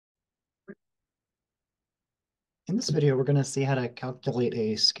In this video, we're going to see how to calculate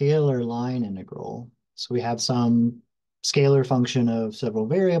a scalar line integral. So we have some scalar function of several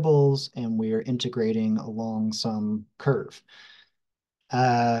variables, and we're integrating along some curve.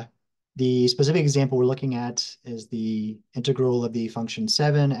 The specific example we're looking at is the integral of the function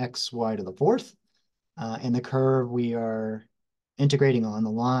 7xy to the fourth. And the curve we are integrating on,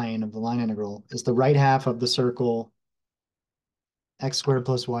 the line of the line integral, is the right half of the circle x squared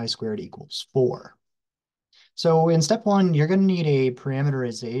plus y squared equals 4. So in step one, you're going to need a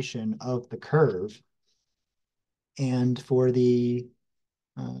parameterization of the curve. And for the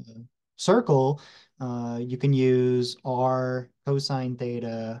uh, circle, you can use r cosine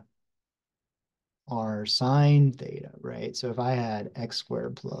theta, r sine theta, right? So if I had x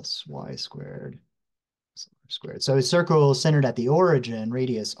squared plus y squared squared. So a circle centered at the origin,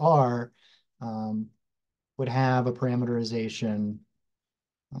 radius r, would have a parameterization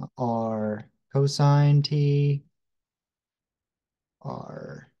r cosine t,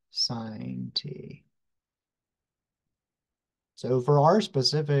 r sine t. So for our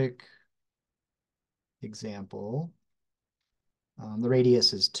specific example, the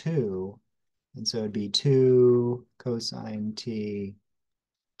radius is 2, and so it'd be 2 cosine t,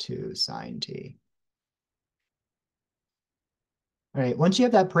 2 sine t. All right, once you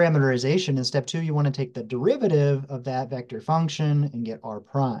have that parameterization, in step 2, you want to take the derivative of that vector function and get r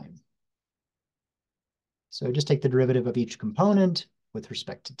prime. So just take the derivative of each component with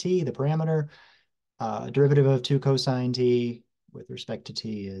respect to t, the parameter. Derivative of 2 cosine t with respect to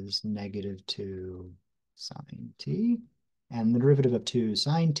t is negative 2 sine t. And the derivative of 2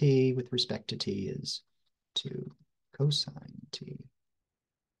 sine t with respect to t is 2 cosine t.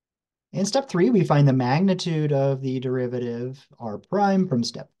 In step 3, we find the magnitude of the derivative r prime from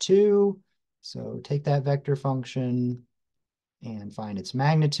step 2. So take that vector function and find its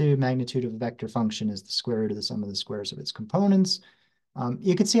magnitude. Magnitude of a vector function is the square root of the sum of the squares of its components.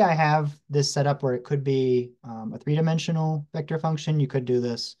 You can see I have this set up where it could be a three-dimensional vector function. You could do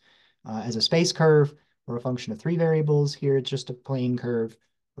this as a space curve or a function of 3 variables. Here it's just a plane curve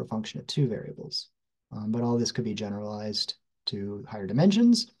or a function of 2 variables. But all this could be generalized to higher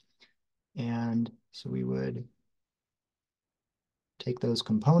dimensions. And so we would take those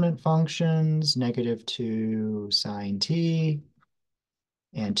component functions, negative 2 sine t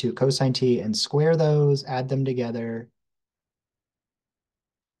and 2 cosine t, and square those, add them together,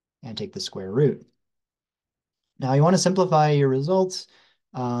 and take the square root. Now you want to simplify your results.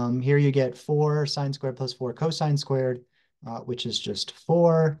 Here you get 4 sine squared plus 4 cosine squared, which is just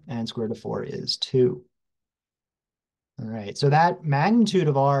 4, and square root of 4 is 2. All right, so that magnitude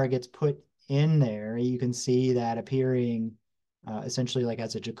of r gets put in there. You can see that appearing essentially like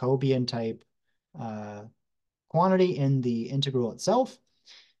as a Jacobian type quantity in the integral itself.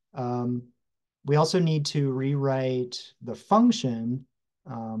 We also need to rewrite the function,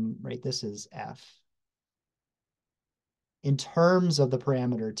 right? This is f, in terms of the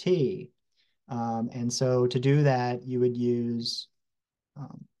parameter t. And so to do that, you would use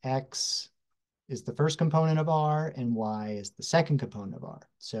x is the first component of r and y is the second component of r.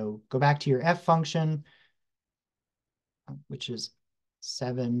 So go back to your f function, which is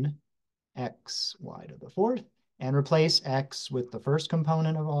 7xy to the fourth, and replace x with the first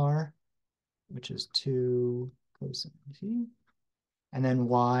component of r, which is 2 cosine t. And then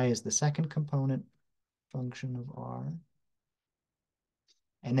y is the second component function of r.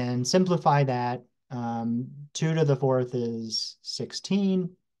 And then simplify that. 2 to the fourth is 16.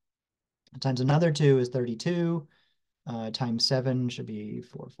 Times another 2 is 32. Times 7 should be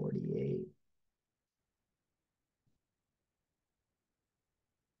 448.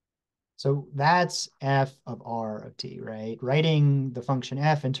 So that's f of r of t, right? Writing the function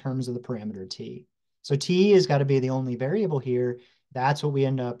f in terms of the parameter t. So t has got to be the only variable here. That's what we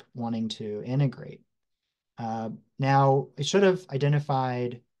end up wanting to integrate. Now, I should have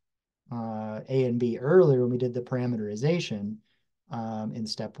identified a and b earlier when we did the parameterization in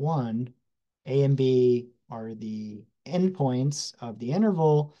step 1. A and b are the endpoints of the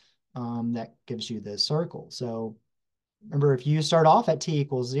interval that gives you the circle. So remember, if you start off at t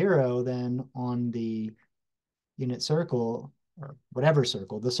equals 0, then on the unit circle, or whatever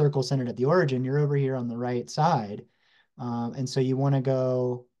circle, the circle centered at the origin, you're over here on the right side. And so you want to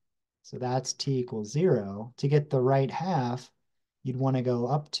go, so that's t equals 0. To get the right half, you'd want to go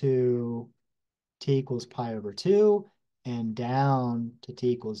up to t equals pi over 2 and down to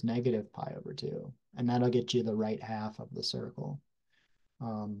t equals negative pi over 2. And that'll get you the right half of the circle.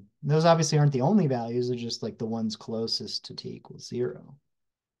 Those obviously aren't the only values, they're just like the ones closest to t equals 0.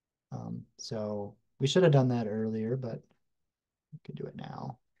 So we should have done that earlier, but we can do it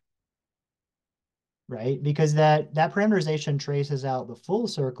now. right? Because that parameterization traces out the full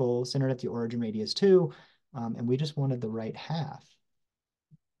circle centered at the origin radius 2, and we just wanted the right half.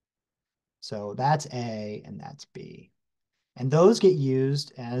 So that's A and that's B. And those get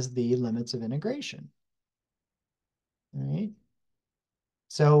used as the limits of integration. All right.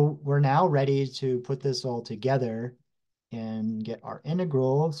 So we're now ready to put this all together and get our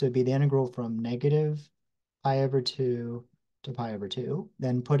integral. So it'd be the integral from negative pi over 2 to pi over 2.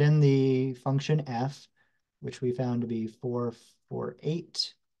 Then put in the function f, which we found to be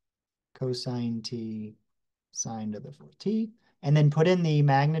 448 cosine t sine to the 4th t. And then put in the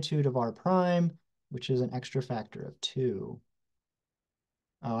magnitude of r prime, which is an extra factor of 2.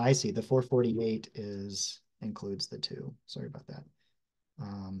 Oh, I see. The 448 includes the 2. Sorry about that.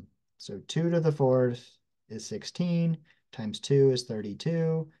 So 2 to the 4th is 16, times 2 is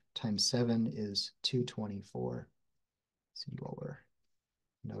 32, times 7 is 224. So you all were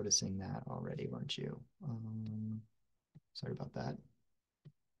noticing that already, weren't you? Sorry about that.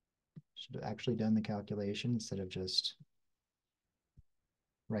 Should have actually done the calculation instead of just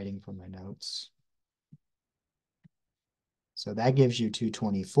writing from my notes. So that gives you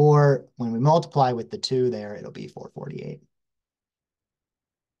 224. When we multiply with the 2 there, it'll be 448.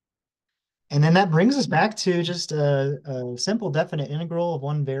 And then that brings us back to just a simple definite integral of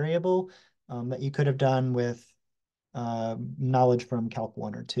one variable that you could have done with knowledge from Calc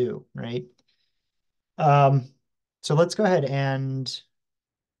 1 or 2, right? So let's go ahead and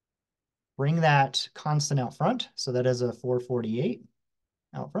bring that constant out front. So that is a 448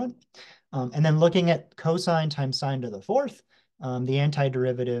 out front. And then looking at cosine times sine to the 4th, the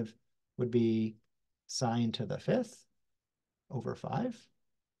antiderivative would be sine to the 5th over 5.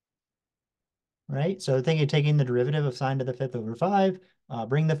 Right? So think of taking the derivative of sine to the 5th over 5,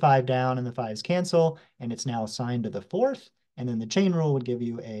 bring the 5 down and the 5's cancel, and it's now sine to the 4th, and then the chain rule would give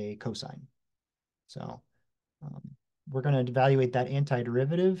you a cosine. So we're going to evaluate that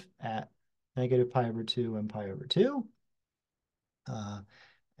antiderivative at negative pi over 2 and pi over 2.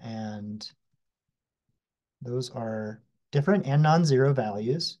 And those are different and non-zero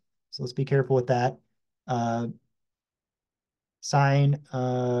values. So let's be careful with that. Sine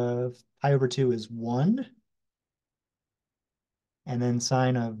of pi over 2 is 1. And then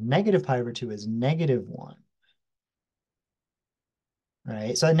sine of negative pi over 2 is negative 1.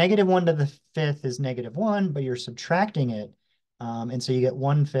 Right? So negative 1 to the 5th is negative 1, but you're subtracting it. And so you get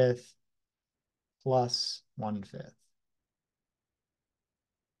 1/5 plus 1/5,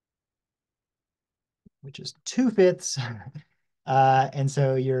 which is 2/5. And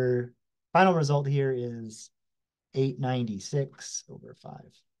so your final result here is 896 over 5,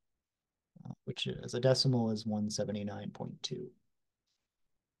 which as a decimal is 179.2.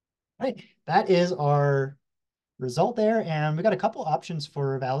 Right, that is our result there. And we got a couple options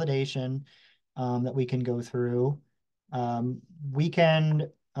for validation that we can go through. We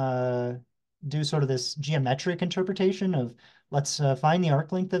can do sort of this geometric interpretation of let's find the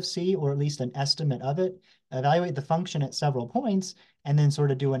arc length of C, or at least an estimate of it, evaluate the function at several points, and then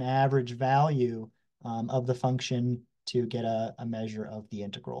sort of do an average value of the function to get a measure of the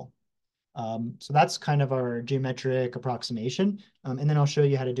integral. So that's kind of our geometric approximation. And then I'll show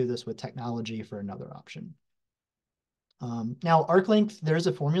you how to do this with technology for another option. Now, arc length, there's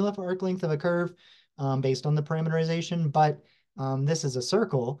a formula for arc length of a curve based on the parameterization, but this is a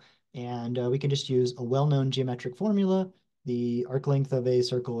circle, and we can just use a well-known geometric formula. The arc length of a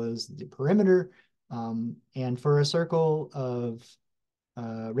circle is the perimeter, and for a circle of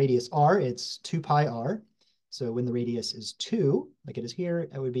radius r, it's 2 pi r. So when the radius is 2, like it is here,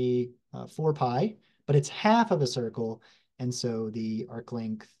 it would be 4 pi, but it's half of a circle, and so the arc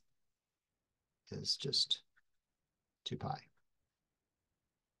length is just 2 pi.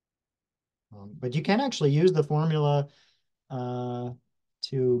 But you can actually use the formula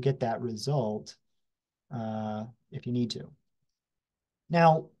to get that result if you need to.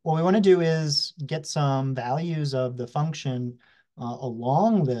 Now, what we want to do is get some values of the function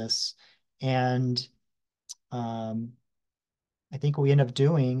along this, and I think what we end up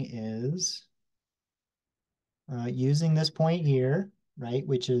doing is using this point here, right,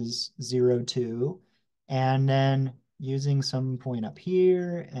 which is 0, 2, and then using some point up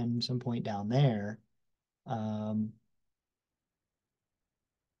here and some point down there. Oh,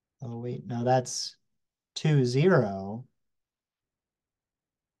 wait, no, that's 2, 0.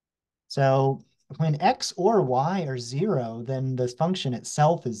 So when x or y are 0, then the function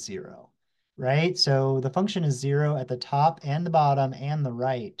itself is 0, right? So the function is 0 at the top and the bottom and the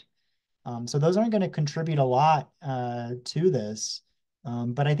right. So those aren't going to contribute a lot to this,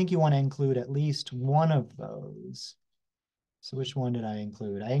 but I think you want to include at least one of those. So which one did I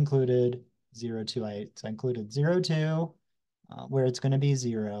include? I included 0, 2. So I included 0, 2, where it's going to be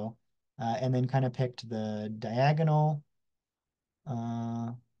 0, and then kind of picked the diagonal,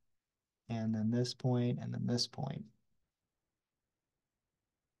 uh, and then this point, and then this point.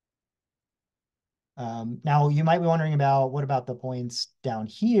 Now, you might be wondering about what about the points down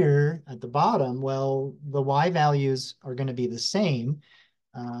here at the bottom? Well, the y values are going to be the same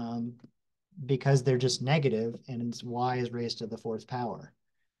um, because they're just negative, and y is raised to the fourth power.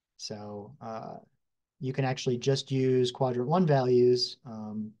 So you can actually just use quadrant 1 values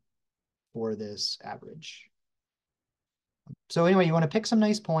for this average. So anyway, you want to pick some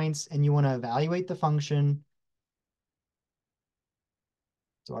nice points, and you want to evaluate the function.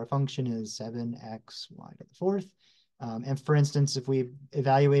 So our function is 7x y to the fourth. And for instance, if we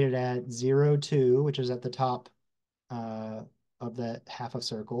evaluate it at 0, 2, which is at the top of the half of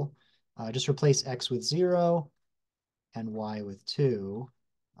circle, just replace x with 0 and y with 2.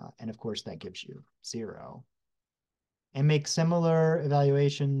 And of course, that gives you 0. And make similar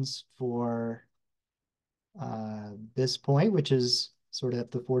evaluations for this point, which is sort of at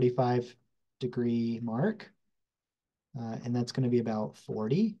the 45-degree mark. And that's going to be about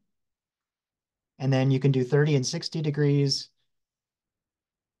 40. And then you can do 30 and 60 degrees.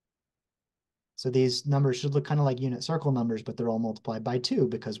 So these numbers should look kind of like unit circle numbers, but they're all multiplied by 2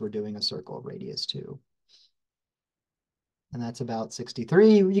 because we're doing a circle radius 2. And that's about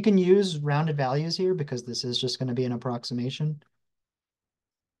 63. You can use rounded values here because this is just going to be an approximation.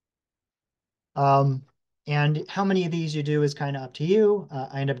 And how many of these you do is kind of up to you.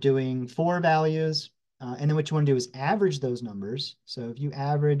 I end up doing 4 values. And then what you want to do is average those numbers. So if you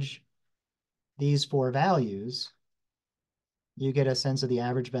average these 4 values, you get a sense of the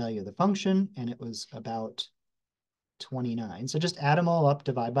average value of the function, and it was about 29. So just add them all up,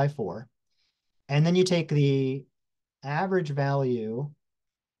 divide by 4. And then you take the average value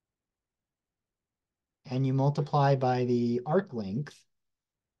and you multiply by the arc length.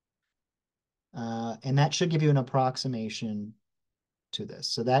 And that should give you an approximation to this.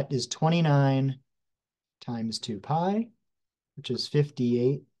 So that is 29 times 2 pi, which is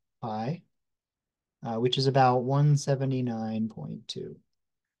 58 pi, which is about 179.2.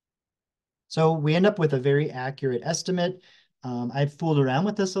 So we end up with a very accurate estimate. I've fooled around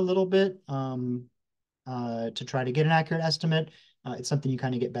with this a little bit to try to get an accurate estimate. It's something you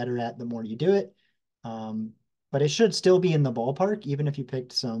kind of get better at the more you do it. But it should still be in the ballpark, even if you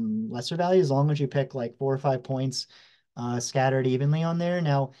picked some lesser values, as long as you pick like 4 or 5 points scattered evenly on there.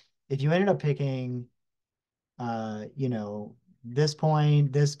 Now, if you ended up picking, you know, this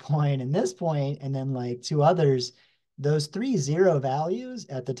point, and this point, and then like 2 others, those 3 0 values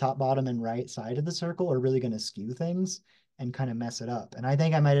at the top, bottom, and right side of the circle are really going to skew things and kind of mess it up. And I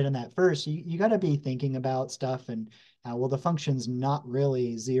think I might have done that first. You got to be thinking about stuff and well, the function's not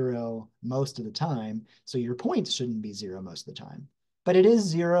really 0 most of the time, so your points shouldn't be 0 most of the time. But it is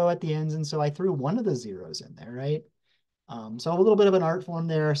 0 at the ends, and so I threw one of the zeros in there, right? So a little bit of an art form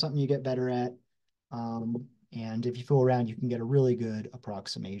there, something you get better at. And if you fool around, you can get a really good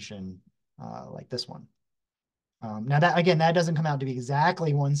approximation like this one. Now that, again, that doesn't come out to be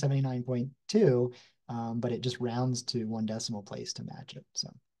exactly 179.2, but it just rounds to 1 decimal place to match it.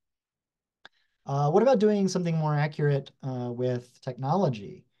 So what about doing something more accurate with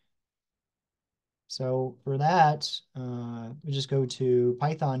technology? So for that, we just go to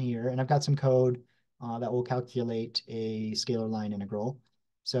Python here, and I've got some code that will calculate a scalar line integral.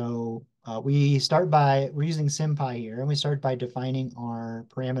 So we're using SymPy here, and we start by defining our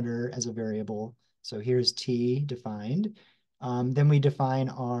parameter as a variable. So here's t defined. Then we define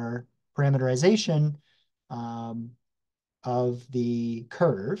our parameterization of the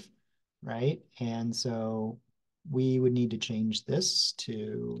curve, right? And so we would need to change this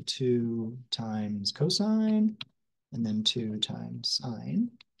to 2 times cosine and then 2 times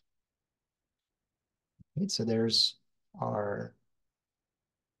sine. Right, so there's our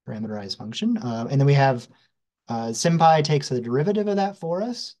parameterized function. And then we have SymPy takes the derivative of that for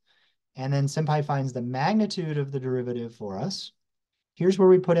us. And then SymPy finds the magnitude of the derivative for us. Here's where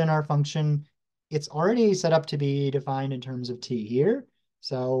we put in our function. It's already set up to be defined in terms of t here.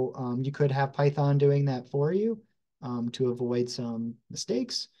 So you could have Python doing that for you to avoid some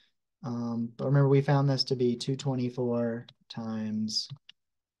mistakes. But remember, we found this to be 224 times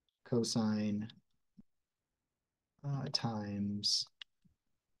cosine times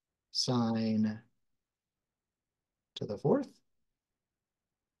sine to the fourth.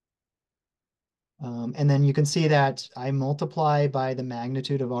 And then you can see that I multiply by the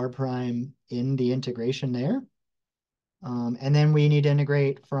magnitude of r prime in the integration there. And then we need to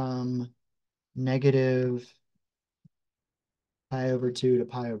integrate from negative pi over 2 to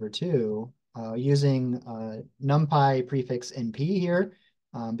pi over 2. using NumPy prefix NP here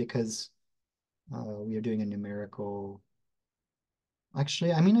because we are doing a numerical.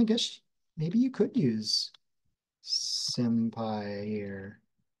 Actually, I mean, I guess maybe you could use SymPy here.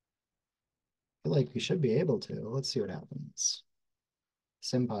 I feel like we should be able to. Let's see what happens.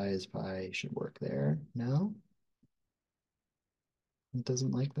 SymPy is pi should work there. No? It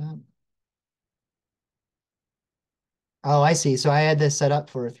doesn't like that? Oh, I see. So I had this set up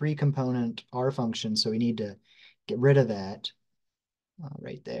for a three-component R function, so we need to get rid of that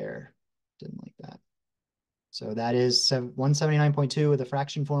right there. Didn't like that. So that is 179.2 with the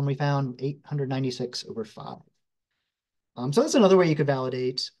fraction form we found, 896 over 5. So that's another way you could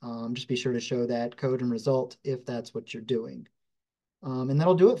validate. Just be sure to show that code and result if that's what you're doing. And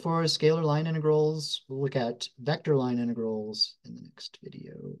that'll do it for scalar line integrals. We'll look at vector line integrals in the next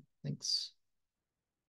video. Thanks.